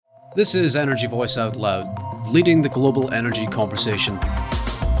This is Energy Voice Out Loud, leading the global energy conversation.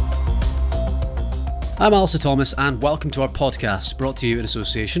 I'm Alistair Thomas, and welcome to our podcast, brought to you in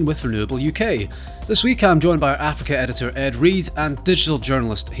association with Renewable UK. This week I'm joined by our Africa editor Ed Reed and digital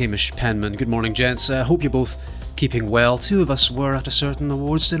journalist Hamish Penman. Good morning, gents. Hope you're both keeping well. Two of us were at a certain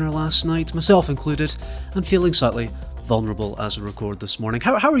awards dinner last night, myself included, and feeling slightly vulnerable as we record this morning.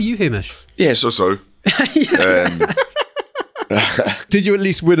 How are you, Hamish? Yeah, so. Did you at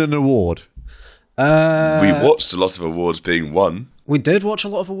least win an award? We watched a lot of awards being won. We did watch a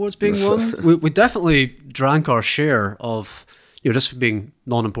lot of awards being won. We definitely drank our share of, just being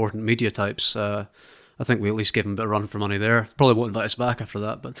non-important media types. I think we at least gave them a bit of run for money there. Probably won't invite us back after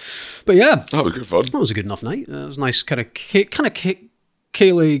that, but yeah, That was good fun. that was a good enough night. It was a nice kind of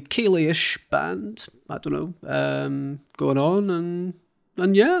Kaylee-ish band. I don't know, going on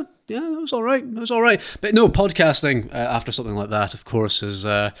and yeah, it was all right. It was all right. But no, podcasting after something like that, of course, is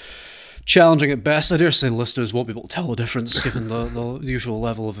challenging at best. I dare say listeners won't be able to tell the difference given the usual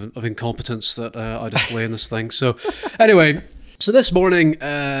level of incompetence that I display in this thing. So anyway, so this morning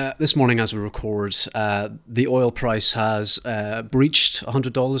as we record, the oil price has breached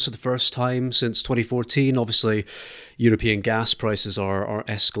 $100 for the first time since 2014. Obviously, European gas prices are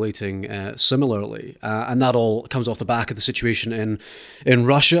escalating similarly, and that all comes off the back of the situation in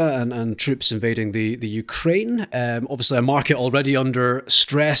Russia and troops invading the Ukraine. Obviously, a market already under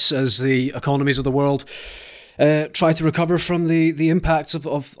stress as the economies of the world try to recover from the impacts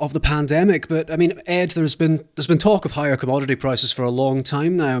of the pandemic. But I mean, Ed, there's been talk of higher commodity prices for a long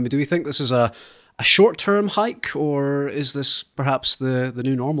time now. I mean, do we think this is a short-term hike, or is this perhaps the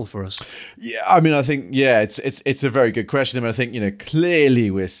new normal for us? Yeah, I mean, I think it's a very good question. I mean, I think clearly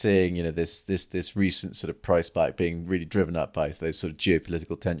we're seeing this recent sort of price spike being really driven up by those sort of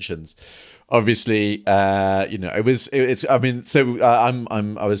geopolitical tensions. Obviously, I was down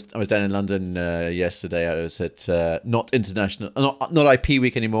in London yesterday. I was at not IP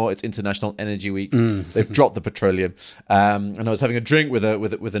Week anymore. It's International Energy Week. They've dropped the petroleum, and I was having a drink with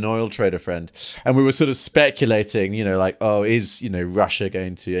an oil trader friend, and we were sort of speculating, is Russia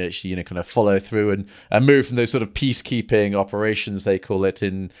going to actually kind of follow through and move from those sort of peacekeeping operations, they call it,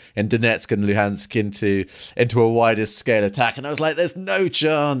 in Donetsk and Luhansk into a wider scale attack? And I was like, there's no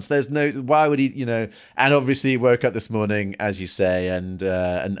chance. Why would he, and obviously woke up this morning, as you say, and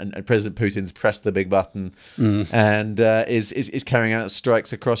President Putin's pressed the big button and is carrying out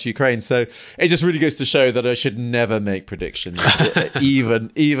strikes across Ukraine. So it just really goes to show that I should never make predictions,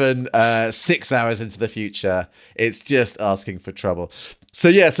 even 6 hours into the future. It's just asking for trouble. So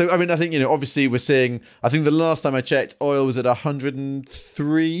I mean, I think, obviously we're seeing, I think the last time I checked, oil was at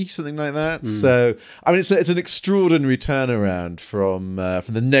 103, something like that. So, I mean, it's an extraordinary turnaround from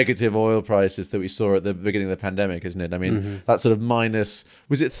the negative oil prices that we saw at the beginning of the pandemic, isn't it? I mean, that sort of minus,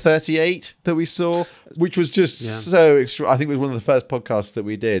 was it 38 that we saw? Which was just so extra. I think it was one of the first podcasts that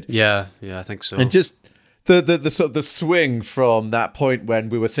we did. Yeah, I think so. And just the sort of the swing from that point when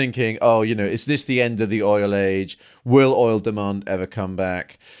we were thinking, is this the end of the oil age? Will oil demand ever come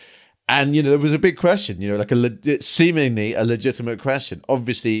back? And there was a big question, seemingly a legitimate question.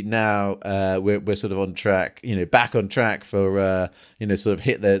 Obviously now we're sort of on track, back on track for sort of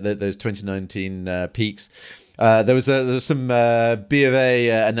hit those 2019 peaks. There was some B of A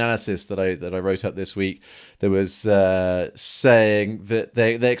analysis that I wrote up this week. There was saying that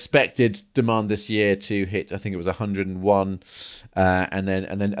they expected demand this year to hit, I think it was 101, and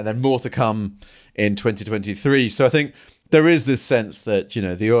then more to come in 2023. So I think there is this sense that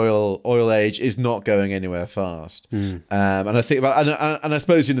the oil age is not going anywhere fast, and I think about and I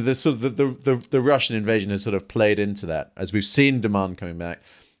suppose the sort of the Russian invasion has sort of played into that, as we've seen demand coming back.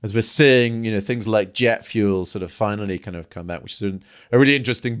 As we're seeing, things like jet fuel sort of finally kind of come back, which is a really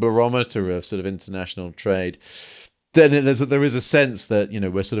interesting barometer of sort of international trade. Then there is a sense that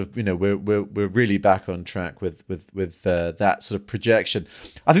we're sort of we're really back on track with that sort of projection.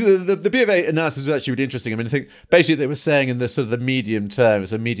 I think the B of A analysis was actually really interesting. I mean, I think basically they were saying in the sort of the medium term,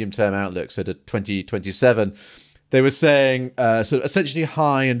 it's a medium term outlook, so to 2027. They were saying sort of essentially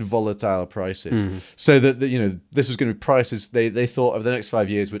high and volatile prices. So that this was going to be prices they thought over the next 5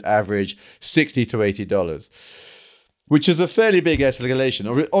 years would average $60 to $80, which is a fairly big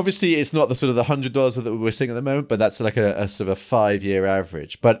escalation. Obviously, it's not the sort of the $100 that we're seeing at the moment, but that's like a sort of a 5-year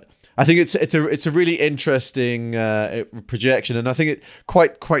average. But I think it's a really interesting projection, and I think it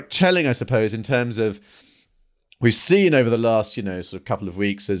quite telling, I suppose, in terms of we've seen over the last, sort of couple of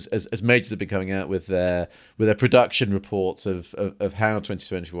weeks as majors have been coming out with their production reports of how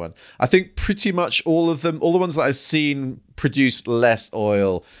 2021. I think pretty much all of them, all the ones that I've seen, produced less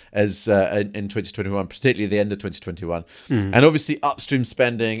oil as in 2021, particularly the end of 2021. And obviously upstream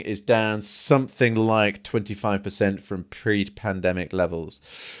spending is down something like 25% from pre-pandemic levels.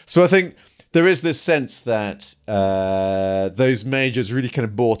 So I think there is this sense that those majors really kind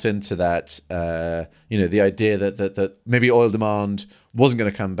of bought into that, the idea that maybe oil demand wasn't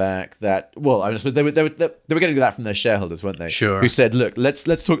going to come back. That, well, I mean, they were getting that from their shareholders, weren't they? Sure. Who said, look, let's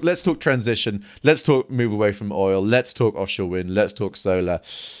talk transition, let's talk move away from oil, let's talk offshore wind, let's talk solar.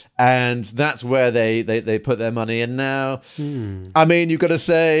 And that's where they put their money. And now, I mean, you've got to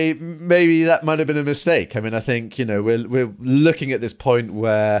say maybe that might have been a mistake. I mean, I think, we're looking at this point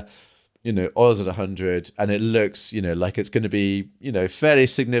where oil's at 100, and it looks, like it's going to be, fairly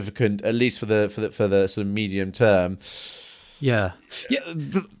significant, at least for the sort of medium term. Yeah.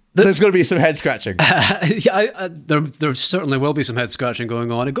 There's going to be some head scratching. There certainly will be some head scratching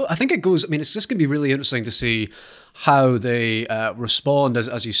going on. I think it goes. I mean, it's just going to be really interesting to see how they respond.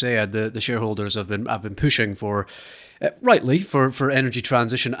 As you say, the shareholders have been pushing for, rightly, for energy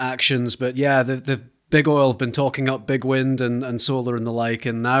transition actions. But yeah, the big oil have been talking up big wind and solar and the like,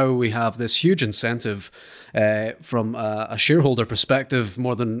 and now we have this huge incentive from a shareholder perspective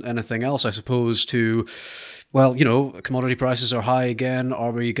more than anything else, I suppose, to, well, commodity prices are high again.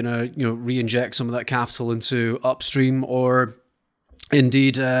 Are we going to, re-inject some of that capital into upstream, or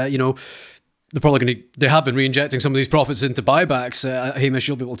indeed, they have been re-injecting some of these profits into buybacks. Hamish,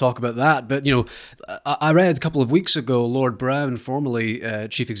 you'll be able to talk about that. But, I read a couple of weeks ago, Lord Brown, formerly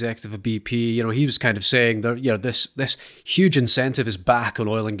chief executive of BP, he was kind of saying that, this huge incentive is back on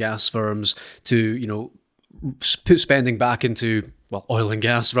oil and gas firms to, put spending back into, well, oil and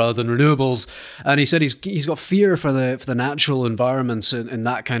gas rather than renewables. And he said he's got fear for the natural environments in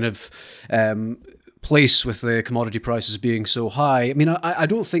that kind of place with the commodity prices being so high. I mean, I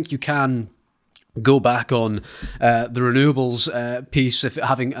don't think you can go back on the renewables piece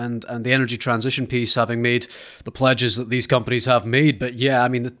and the energy transition piece, having made the pledges that these companies have made. But yeah, I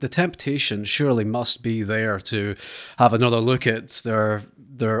mean, the temptation surely must be there to have another look at their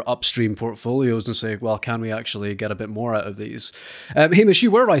upstream portfolios and say, well, can we actually get a bit more out of these? Hamish, you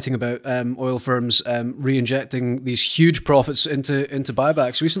were writing about oil firms re-injecting these huge profits into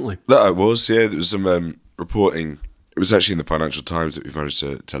buybacks recently. That I was, yeah. There was some reporting. It was actually in the Financial Times that we've managed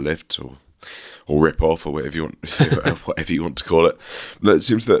to lift or rip off, or whatever you want to call it. But it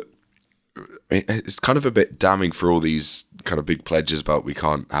seems that it's kind of a bit damning for all these kind of big pledges about we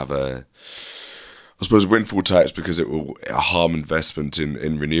can't have a, I suppose, windfall tax because it will harm investment in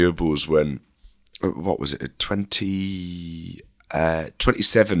renewables, when, what was it,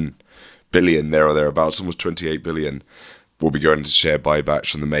 27 billion there or thereabouts, almost 28 billion will be going into share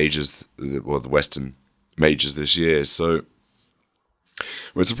buybacks from the majors, or the Western majors this year. So,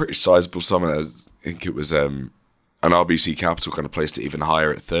 well, it's a pretty sizable sum. I think it was an RBC Capital kind of placed it even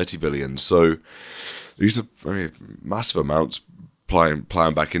higher at 30 billion. So these are massive amounts playing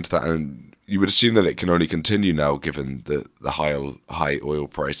back into that, and you would assume that it can only continue now, given the high oil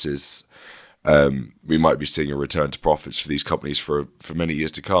prices. We might be seeing a return to profits for these companies for many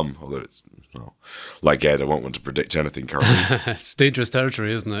years to come. Although it's, well, like Ed, I won't want to predict anything currently. It's dangerous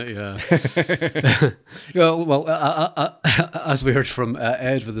territory, isn't it? Yeah. well, as we heard from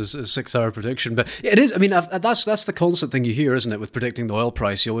Ed with his 6-hour prediction, but it is. I mean, that's the constant thing you hear, isn't it? With predicting the oil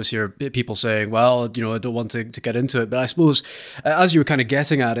price, you always hear people saying, "Well, I don't want to get into it." But I suppose, as you were kind of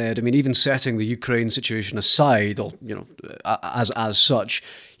getting at, Ed, I mean, even setting the Ukraine situation aside, or as such.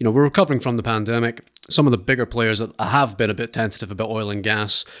 We're recovering from the pandemic. Some of the bigger players that have been a bit tentative about oil and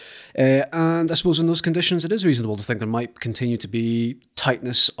gas. And I suppose in those conditions, it is reasonable to think there might continue to be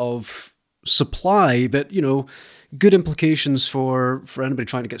tightness of supply, but, good implications for anybody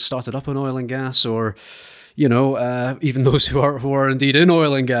trying to get started up on oil and gas, or, even those who are indeed in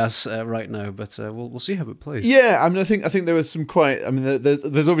oil and gas right now. But we'll see how it plays. Yeah, I mean, I think there was some quite. I mean,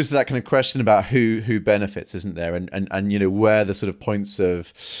 there's obviously that kind of question about who benefits, isn't there? And where the sort of points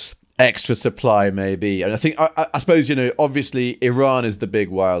of extra supply may be. And I think I suppose obviously Iran is the big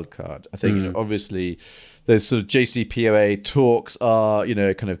wild card. I think obviously those sort of JCPOA talks are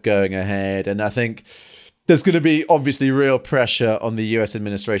kind of going ahead, and I think there's going to be obviously real pressure on the US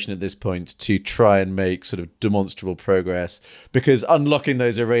administration at this point to try and make sort of demonstrable progress, because unlocking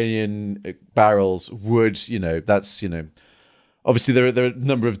those Iranian barrels would, that's, obviously there are a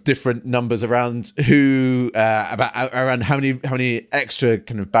number of different numbers around around how many extra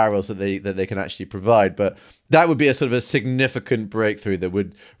kind of barrels that they can actually provide, but that would be a sort of a significant breakthrough that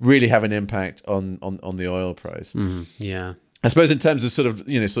would really have an impact on the oil price. Yeah, I suppose in terms of sort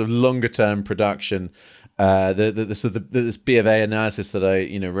of longer term production, this B of A analysis that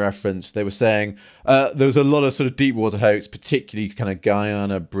I referenced, they were saying there was a lot of sort of deep water hopes, particularly kind of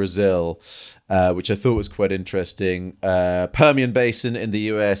Guyana, Brazil, which I thought was quite interesting. Permian Basin in the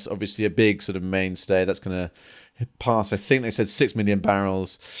US, obviously a big sort of mainstay. That's going to pass, I think they said 6 million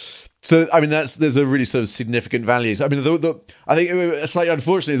barrels. So I mean, there's a really sort of significant values. I mean, I think slightly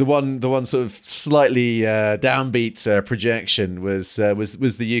unfortunately the one sort of slightly downbeat projection was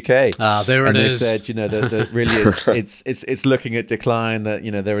the UK. There it is. And they said that really it's looking at decline. That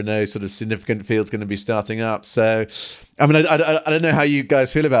there are no sort of significant fields going to be starting up. So I mean, I don't know how you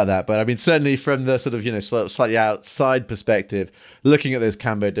guys feel about that, but I mean, certainly from the sort of slightly outside perspective, looking at those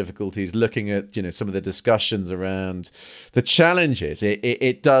Cambo difficulties, looking at some of the discussions around the challenges,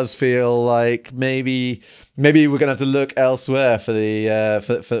 it does feel like maybe we're going to have to look elsewhere for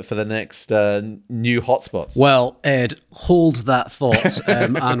the next new hotspots. Well, Ed, hold that thought,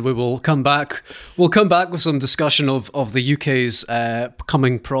 and we will come back. We'll come back with some discussion of the UK's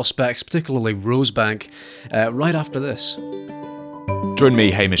coming prospects, particularly Rosebank, right after this. Join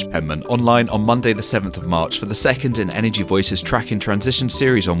me, Hamish Penman, online on Monday the 7th of March for the second in Energy Voices Tracking Transition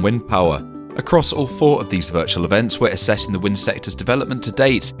series on wind power. Across all 4 of these virtual events, we're assessing the wind sector's development to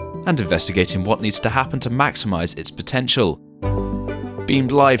date and investigating what needs to happen to maximise its potential.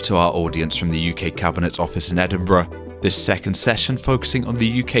 Beamed live to our audience from the UK Cabinet Office in Edinburgh, this second session, focusing on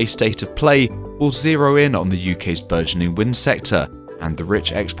the UK state of play, will zero in on the UK's burgeoning wind sector and the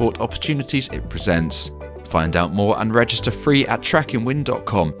rich export opportunities it presents. Find out more and register free at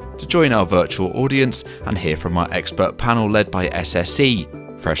trackingwind.com to join our virtual audience and hear from our expert panel led by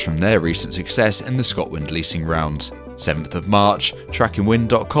SSE, fresh from their recent success in the ScotWind leasing round. 7th of March,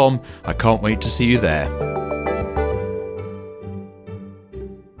 trackingwind.com. I can't wait to see you there.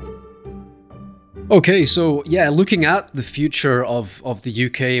 Okay, so yeah, looking at the future of the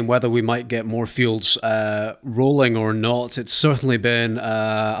UK and whether we might get more fields rolling or not, it's certainly been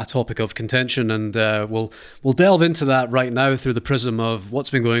a topic of contention, and we'll delve into that right now through the prism of what's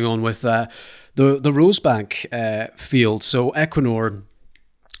been going on with the Rosebank field. So Equinor,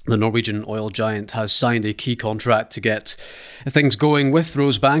 the Norwegian oil giant, has signed a key contract to get things going with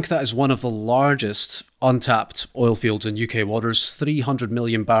Rosebank. That is one of the largest untapped oil fields in UK waters, 300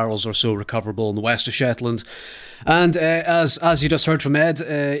 million barrels or so recoverable in the west of Shetland. And as you just heard from Ed,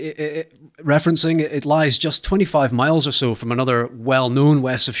 it lies just 25 miles or so from another well-known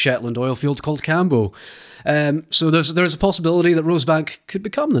west of Shetland oil field called Cambo. So there's a possibility that Rosebank could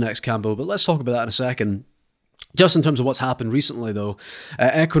become the next Cambo, but let's talk about that in a second. Just in terms of what's happened recently, though,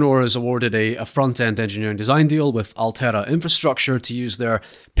 Equinor has awarded a front-end engineering design deal with Altera Infrastructure to use their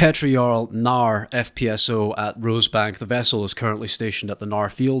Petro-Jarl Nar FPSO at Rosebank. The vessel is currently stationed at the Nar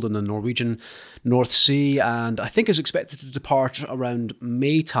field in the Norwegian North Sea, and I think is expected to depart around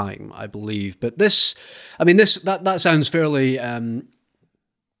May time, I believe. But that sounds fairly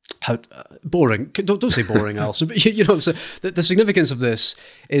boring. Don't say boring, Alison. But so the significance of this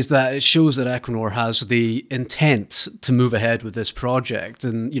is that it shows that Equinor has the intent to move ahead with this project,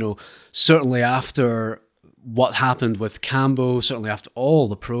 and certainly after what happened with Cambo, certainly after all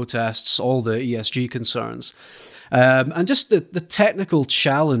the protests, all the ESG concerns, and just the technical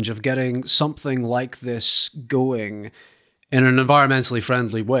challenge of getting something like this going in an environmentally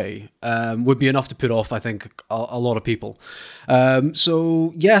friendly way would be enough to put off, I think, a lot of people.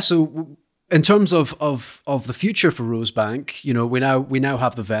 So in terms of the future for Rosebank, we now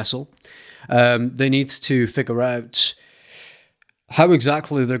have the vessel. They need to figure out how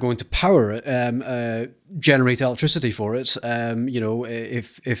exactly they're going to power it, generate electricity for it.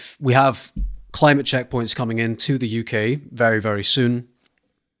 If we have climate checkpoints coming into the UK very, very soon,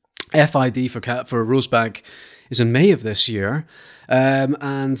 FID for Rosebank is in May of this year,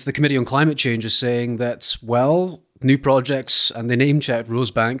 and the Committee on Climate Change is saying that, well, new projects, and they name-checked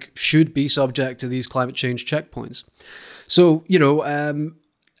Rosebank, should be subject to these climate change checkpoints. So,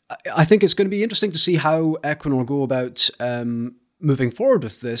 I think it's going to be interesting to see how Equinor go about moving forward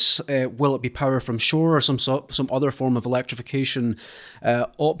with this. Will it be power from shore or some other form of electrification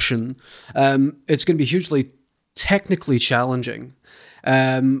option? It's going to be hugely technically challenging.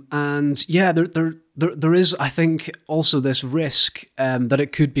 And yeah, there is, I think, also this risk that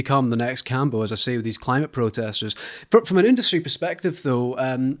it could become the next Cambo, as I say, with these climate protesters. From an industry perspective, though,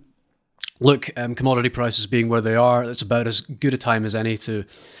 commodity prices being where they are, it's about as good a time as any to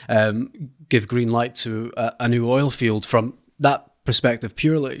give green light to a new oil field from that perspective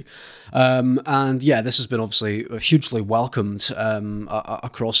purely. And yeah, this has been obviously hugely welcomed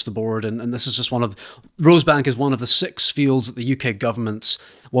across the board. And this is just Rosebank is one of the 6 fields that the UK government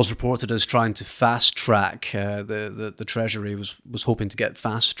was reported as trying to fast track. The Treasury was hoping to get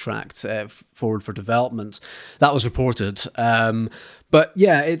fast tracked forward for development. That was reported. But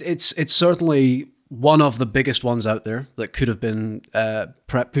yeah, it's certainly one of the biggest ones out there that could have been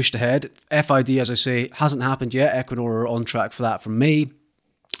pushed ahead. FID, as I say, hasn't happened yet. Equinor are on track for that from May.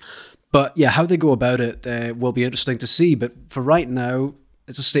 But yeah, how they go about it will be interesting to see. But for right now,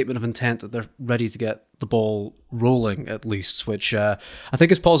 it's a statement of intent that they're ready to get the ball rolling, at least, which I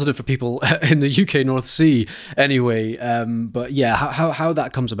think is positive for people in the UK North Sea anyway. But yeah, how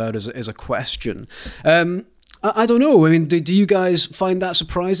that comes about is a question. I don't know. I mean, do you guys find that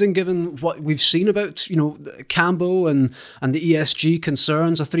surprising, given what we've seen about, Cambo and the ESG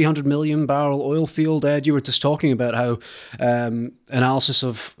concerns? A 300 million barrel oil field. Ed, you were just talking about how analysis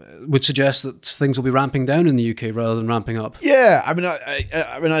would suggest that things will be ramping down in the UK rather than ramping up. Yeah, I mean,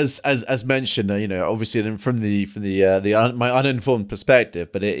 as mentioned, obviously from my uninformed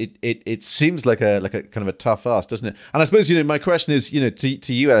perspective, but it seems like a kind of a tough ask, doesn't it? And I suppose my question is,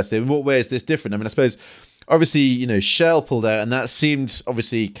 to you, Alistair, in what way is this different? I mean, I suppose. Obviously, Shell pulled out, and that seemed,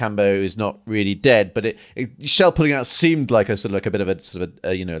 obviously Cambo is not really dead, but Shell pulling out seemed like a sort of like a bit of a sort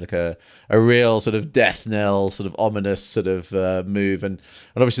of a real sort of death knell, sort of ominous sort of move, and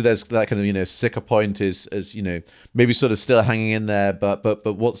obviously there's that kind of Siccar Point is maybe sort of still hanging in there, but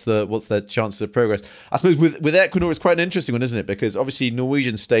what's the chances of progress? I suppose with Equinor it's quite an interesting one, isn't it? Because obviously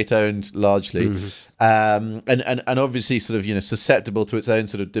Norwegian state owned largely, and obviously sort of susceptible to its own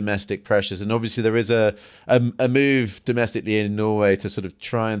sort of domestic pressures, and obviously there is a move domestically in Norway to sort of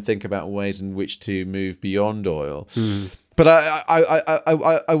try and think about ways in which to move beyond oil. But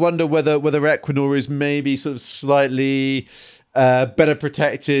I wonder whether Equinor is maybe sort of slightly better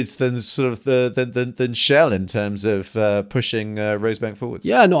protected than sort of than Shell in terms of pushing Rosebank forward.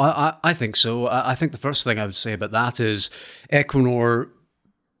 Yeah, no, I think so. I think the first thing I would say about that is Equinor.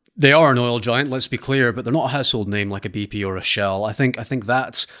 They are an oil giant, let's be clear, but they're not a household name like a BP or a Shell. I think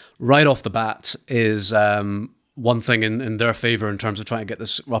that right off the bat is one thing in their favour in terms of trying to get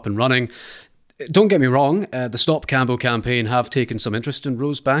this up and running. Don't get me wrong, the Stop Cambo campaign have taken some interest in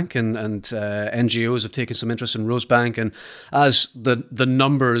Rosebank, and NGOs have taken some interest in Rosebank, and as the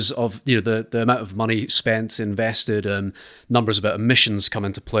numbers of the amount of money spent, invested, and numbers about emissions come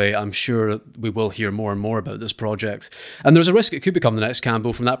into play, I'm sure we will hear more and more about this project. And there's a risk it could become the next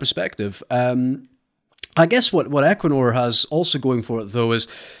Cambo from that perspective. I guess what Equinor has also going for it, though, is,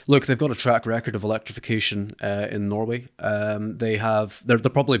 look, they've got a track record of electrification in Norway. They're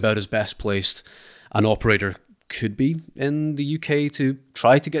probably about as best placed an operator could be in the UK to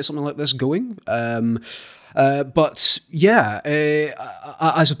try to get something like this going. But yeah,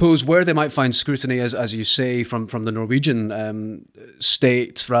 I suppose where they might find scrutiny, as you say, from the Norwegian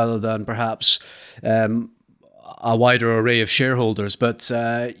state rather than perhaps a wider array of shareholders. But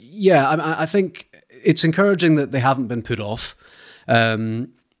yeah, I think it's encouraging that they haven't been put off.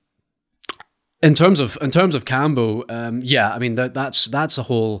 In terms of Cambo, yeah, I mean that's a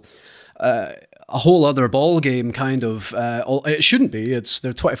whole other ball game, kind of. It shouldn't be.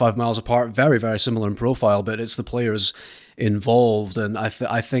 They're 25 miles apart, very very similar in profile, but it's the players involved, and I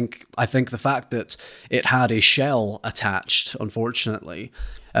think the fact that it had a Shell attached, unfortunately.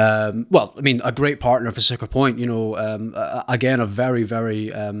 Well, I mean, a great partner for Siccar Point. Again, a very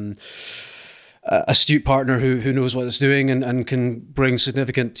very astute partner who knows what it's doing and can bring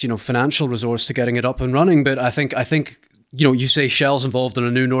significant financial resource to getting it up and running. But I think you say Shell's involved in a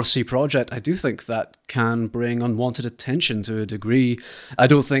new North Sea project. I do think that can bring unwanted attention to a degree. I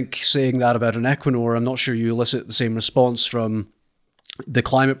don't think saying that about an Equinor, I'm not sure you elicit the same response from the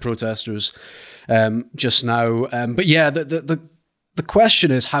climate protesters just now. But yeah, the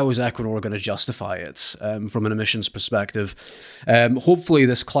question is, how is Equinor going to justify it from an emissions perspective? Hopefully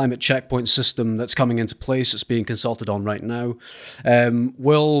this climate checkpoint system that's coming into place, that's being consulted on right now,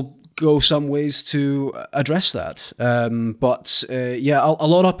 will go some ways to address that. But yeah, a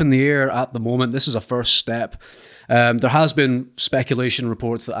lot up in the air at the moment. This is a first step. There has been speculation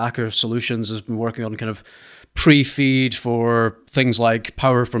reports that Aker Solutions has been working on kind of pre-feed for things like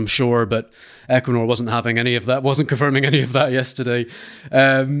power from shore, but Equinor wasn't having any of that, wasn't confirming any of that yesterday.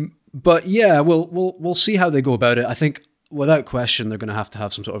 But yeah, we'll see how they go about it. I think without question they're going to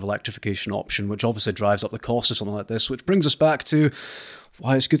have some sort of electrification option, which obviously drives up the cost of something like this, which brings us back to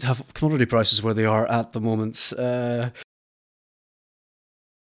why it's good to have commodity prices where they are at the moment.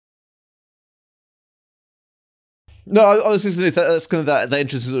 No, I was just saying that's kind of that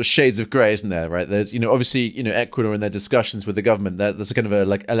interesting sort of shades of grey, isn't there? Right? There's, obviously, Equinor in their discussions with the government, there's a kind of a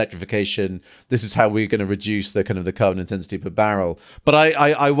like electrification. This is how we're going to reduce the kind of the carbon intensity per barrel. But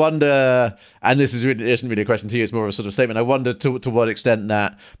I wonder, and this isn't really a question to you, it's more of a sort of statement. I wonder to what extent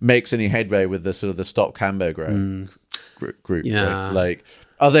that makes any headway with the sort of the Stop Cambo group. Yeah. Right? Like,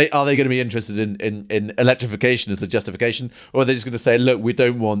 are they going to be interested in electrification as a justification, or are they just going to say, look, we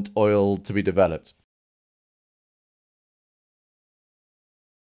don't want oil to be developed?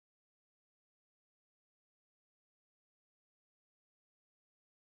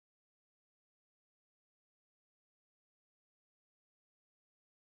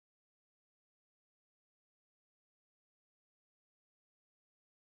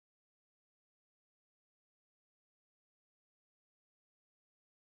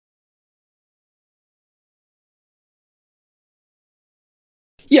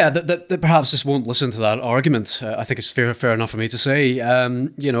 Yeah, that perhaps just won't listen to that argument. I think it's fair enough for me to say.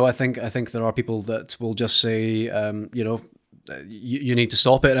 I think there are people that will just say, you need to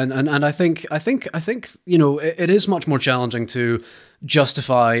stop it, and I think it is much more challenging to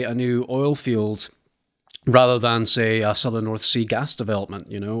justify a new oil field rather than, say, a southern North Sea gas development.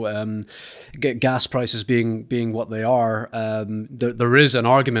 Gas prices being what they are, there is an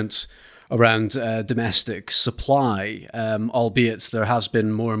argument around domestic supply, albeit there has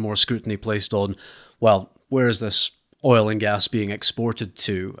been more and more scrutiny placed on, well, where is this oil and gas being exported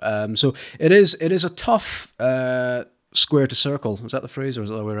to? So it is a tough square to circle. Is that the phrase, or is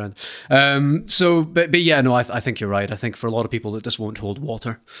it the other way around? I think you're right. I think for a lot of people, it just won't hold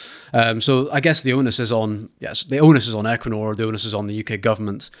water. So I guess the onus is on Equinor, the onus is on the UK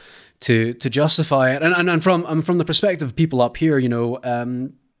government to justify it. And from the perspective of people up here,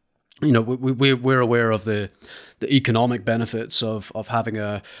 we're aware of the economic benefits of having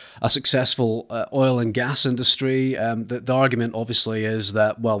a successful oil and gas industry. The argument obviously is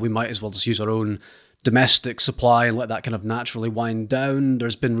that, well, we might as well just use our own domestic supply and let that kind of naturally wind down.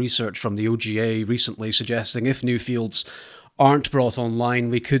 There's been research from the OGA recently suggesting if new fields aren't brought online,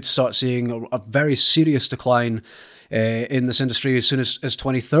 we could start seeing a very serious decline in this industry as soon as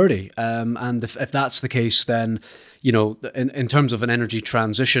 2030. And if that's the case, then in terms of an energy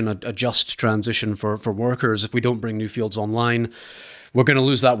transition, a just transition for workers, if we don't bring new fields online, we're going to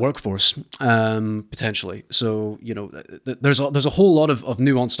lose that workforce potentially. So there's a whole lot of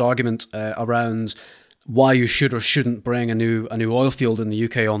nuanced argument around why you should or shouldn't bring a new oil field in the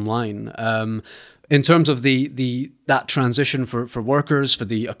UK online. In terms of that transition for workers, for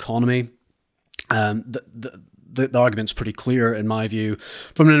the economy, the argument's pretty clear in my view.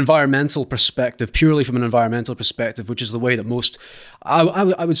 From an environmental perspective, purely from an environmental perspective, which is the way that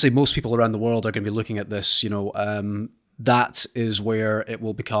I would say most people around the world are going to be looking at this, that is where it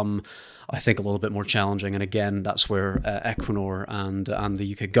will become, I think, a little bit more challenging. And again, that's where Equinor and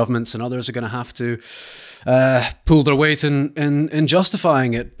the UK governments and others are going to have to pull their weight in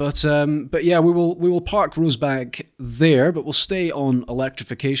justifying it. But yeah, we will park Rosebank there, but we'll stay on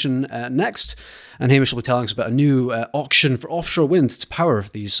electrification next. And Hamish will be telling us about a new auction for offshore wind to power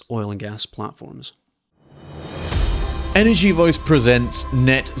these oil and gas platforms. Energy Voice presents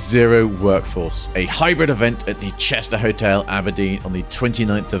Net Zero Workforce, a hybrid event at the Chester Hotel, Aberdeen on the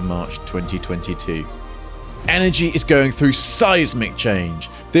 29th of March 2022. Energy is going through seismic change.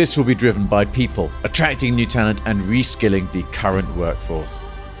 This will be driven by people, attracting new talent and reskilling the current workforce.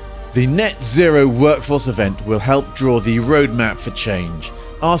 The Net Zero Workforce event will help draw the roadmap for change,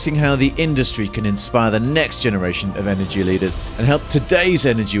 asking how the industry can inspire the next generation of energy leaders and help today's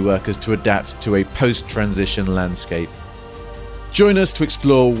energy workers to adapt to a post-transition landscape. Join us to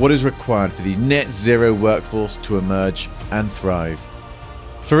explore what is required for the net zero workforce to emerge and thrive.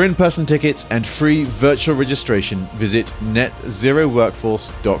 For in-person tickets and free virtual registration, visit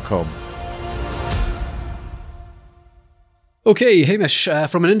netzeroworkforce.com. Okay, Hamish,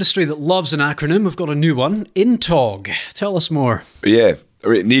 from an industry that loves an acronym, we've got a new one, INTOG. Tell us more. Yeah,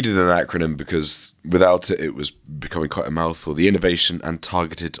 it needed an acronym because without it, it was becoming quite a mouthful. The Innovation and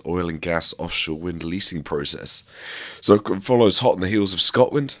Targeted Oil and Gas Offshore Wind Leasing Process. So it follows hot on the heels of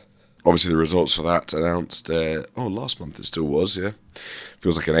Scotland. Obviously, the results for that announced, last month it still was, yeah.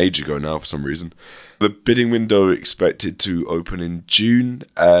 Feels like an age ago now for some reason. The bidding window expected to open in June.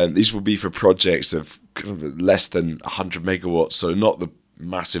 These will be for projects of kind of less than 100 megawatts, so not the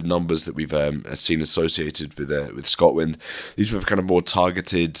massive numbers that we've seen associated with Scotland. These were kind of more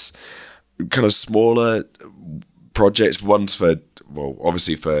targeted, kind of smaller projects. One's for, well,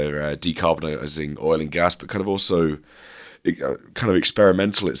 obviously for decarbonising oil and gas, but kind of also kind of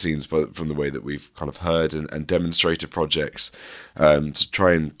experimental, it seems, but from the way that we've kind of heard and demonstrated projects to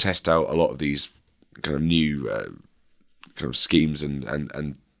try and test out a lot of these kind of new kind of schemes and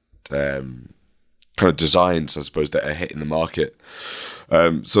kind of designs, I suppose, that are hitting the market.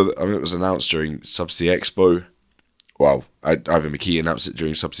 So I mean, it was announced during Subsea Expo. Well, Ivan McKee announced it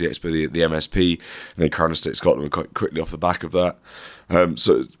during Subsea Expo, the MSP, and then Carnot State Scotland were quite quickly off the back of that.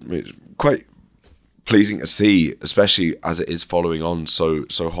 So it's quite pleasing to see, especially as it is following on so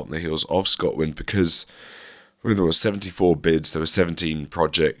hot on the heels of ScotWind, because I mean, there were 74 bids, there were 17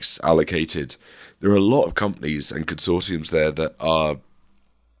 projects allocated. There are a lot of companies and consortiums there that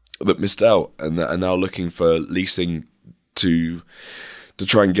missed out and that are now looking for leasing to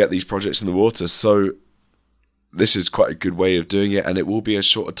try and get these projects in the water. So this is quite a good way of doing it, and it will be a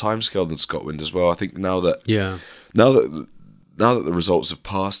shorter timescale than ScotWind as well. I think now that the results have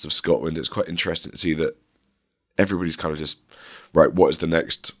passed of ScotWind, it's quite interesting to see that everybody's kind of just right. What is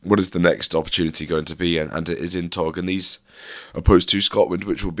the next opportunity going to be? And it is in TOG, and these, opposed to ScotWind,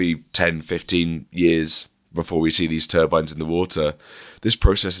 which will be 10, 15 years before we see these turbines in the water. This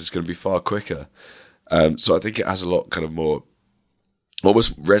process is going to be far quicker. So I think it has a lot kind of more,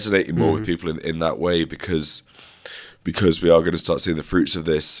 almost resonating more with people in that way, because we are going to start seeing the fruits of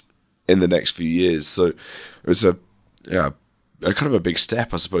this in the next few years. So it's a kind of a big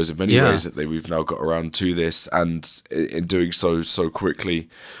step, I suppose, in many ways, that we've now got around to this, and in doing so quickly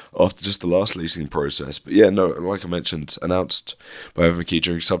after just the last leasing process. But yeah, no, like I mentioned, announced by Ivan McKee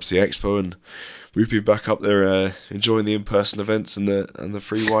during Subsea Expo, and we've been back up there enjoying the in-person events and the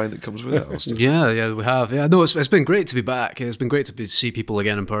free wine that comes with it, Alistair. Yeah, we have. Yeah, no, it's been great to be back. It's been great to see people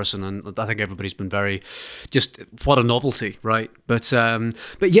again in person, and I think everybody's been very, just what a novelty, right? But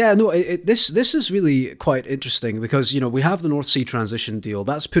yeah, no, this is really quite interesting, because we have the North Sea transition deal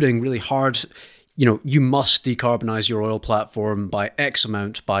that's putting really hard. You must decarbonize your oil platform by X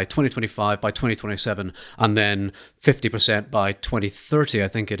amount by 2025, by 2027, and then 50% by 2030, I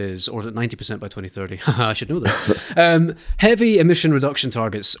think it is, or is it 90% by 2030? I should know this. Heavy emission reduction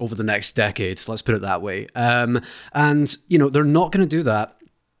targets over the next decade, let's put it that way. And, they're not going to do that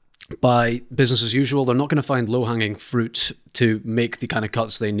by business as usual. They're not going to find low-hanging fruit to make the kind of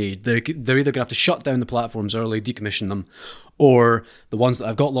cuts they need. They're either going to have to shut down the platforms early, decommission them, or the ones that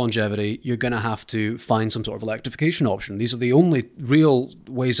have got longevity, you're going to have to find some sort of electrification option. These are the only real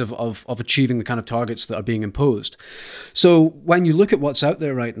ways of achieving the kind of targets that are being imposed. So when you look at what's out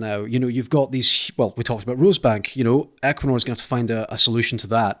there right now, you've got these, well, we talked about Rosebank, Equinor is going to have to find a solution to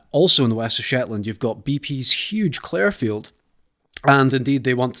that. Also in the west of Shetland, you've got BP's huge Clare field. And indeed,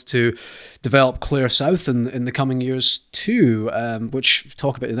 they want to develop Clare South in the coming years too, which we'll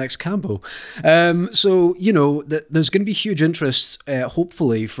talk about in the next Cambo. So, there's going to be huge interest,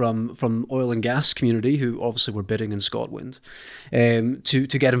 hopefully, from oil and gas community, who obviously were bidding in ScotWind, to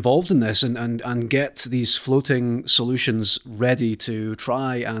get involved in this and get these floating solutions ready to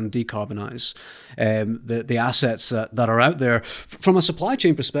try and decarbonize the assets that are out there. From a supply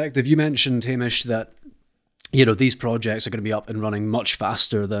chain perspective, you mentioned, Hamish, that these projects are going to be up and running much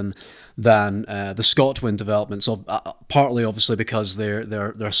faster than the ScotWind developments. Partly, obviously, because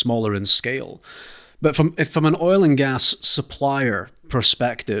they're smaller in scale. But from an oil and gas supplier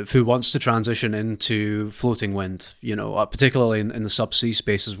perspective, who wants to transition into floating wind, particularly in the subsea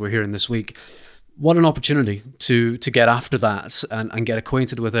spaces we're hearing this week, what an opportunity to get after that and get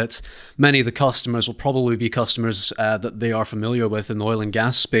acquainted with it. Many of the customers will probably be customers that they are familiar with in the oil and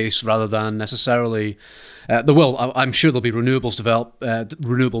gas space, rather than necessarily I'm sure there'll be renewable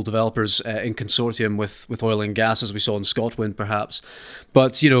developers in consortium with oil and gas, as we saw in ScotWind, perhaps.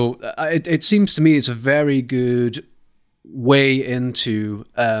 But it seems to me it's a very good way into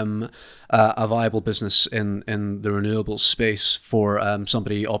a viable business in the renewables space for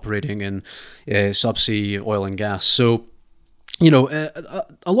somebody operating in subsea oil and gas. So, a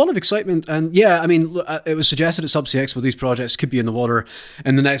lot of excitement. And yeah, I mean, it was suggested at Subsea Expo these projects could be in the water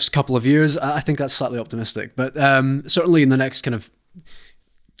in the next couple of years. I think that's slightly optimistic, but certainly in the next kind of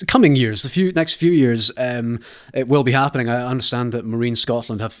coming years, next few years, it will be happening. I understand that Marine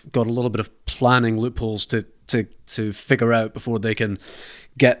Scotland have got a little bit of planning loopholes to figure out before they can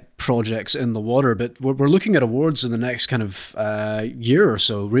get projects in the water, but we're looking at awards in the next kind of year or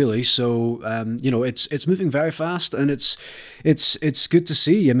so, really. So it's moving very fast, and it's good to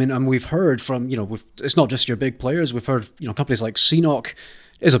see. I mean, and we've heard from it's not just your big players. We've heard companies like CNOOC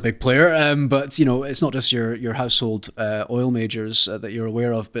is a big player, but it's not just your household oil majors that you're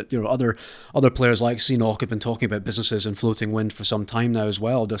aware of, but other players like CNOOC have been talking about businesses in floating wind for some time now as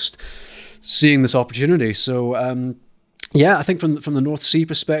well, just seeing this opportunity. So yeah, I think from the North Sea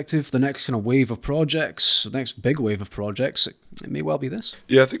perspective, the next kind of wave of projects, the next big wave of projects, it may well be this.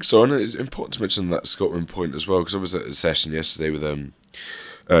 Yeah, I think so. And it's important to mention that ScotWind point as well, because I was at a session yesterday with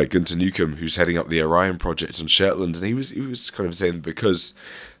Gunter Newcomb, who's heading up the Orion project on Shetland, and he was kind of saying because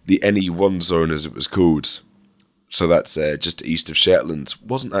the NE1 zone, as it was called, so that's just east of Shetland,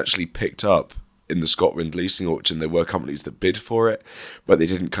 wasn't actually picked up in the ScotWind leasing auction. There were companies that bid for it, but they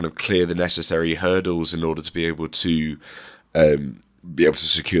didn't kind of clear the necessary hurdles in order to be able to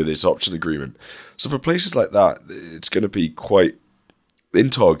secure this option agreement. So for places like that, it's going to be quite...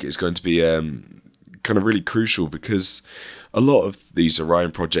 INTOG is going to be kind of really crucial, because a lot of these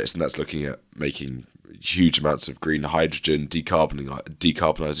Orion projects, and that's looking at making huge amounts of green hydrogen,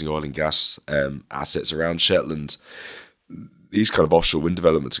 decarbonising oil and gas assets around Shetland. These kind of offshore wind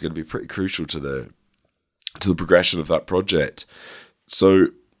developments are going to be pretty crucial to the progression of that project. So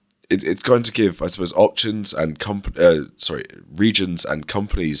it's going to give, I suppose, options and regions and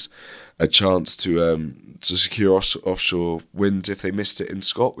companies a chance to secure offshore wind if they missed it in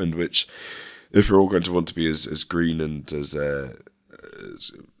ScotWind, which, if we're all going to want to be as green and as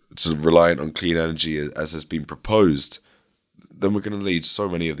sort of reliant on clean energy as has been proposed, then we're going to need so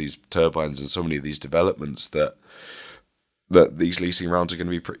many of these turbines and so many of these developments that these leasing rounds are going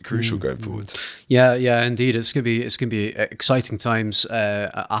to be pretty crucial going forward. Yeah, indeed. It's going to be exciting times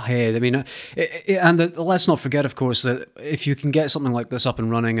ahead. I mean, let's not forget, of course, that if you can get something like this up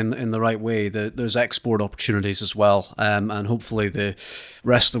and running in the right way, there's export opportunities as well, and hopefully the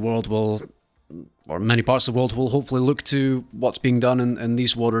rest of the world will, or many parts of the world will hopefully look to what's being done in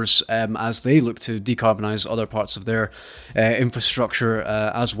these waters as they look to decarbonise other parts of their infrastructure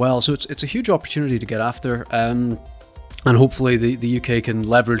as well. So it's a huge opportunity to get after. And hopefully the UK can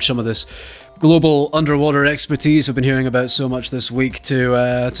leverage some of this global underwater expertise we've been hearing about so much this week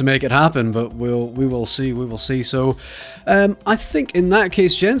to make it happen. But we will see. So I think in that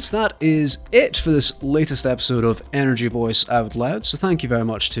case, gents, that is it for this latest episode of Energy Voice Out Loud. So thank you very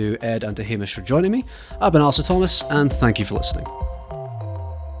much to Ed and to Hamish for joining me. I've been Alistair Thomas, and thank you for listening.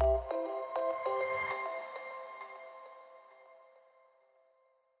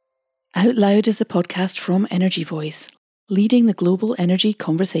 Out Loud is the podcast from Energy Voice, leading the global energy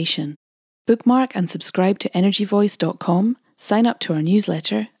conversation. Bookmark and subscribe to energyvoice.com, sign up to our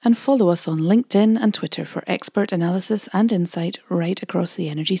newsletter, and follow us on LinkedIn and Twitter for expert analysis and insight right across the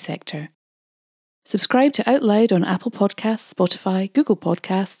energy sector. Subscribe to Out Loud on Apple Podcasts, Spotify, Google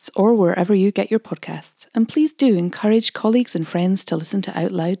Podcasts, or wherever you get your podcasts, and please do encourage colleagues and friends to listen to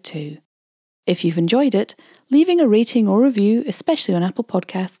Out Loud too. If you've enjoyed it, leaving a rating or review, especially on Apple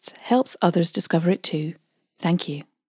Podcasts, helps others discover it too. Thank you.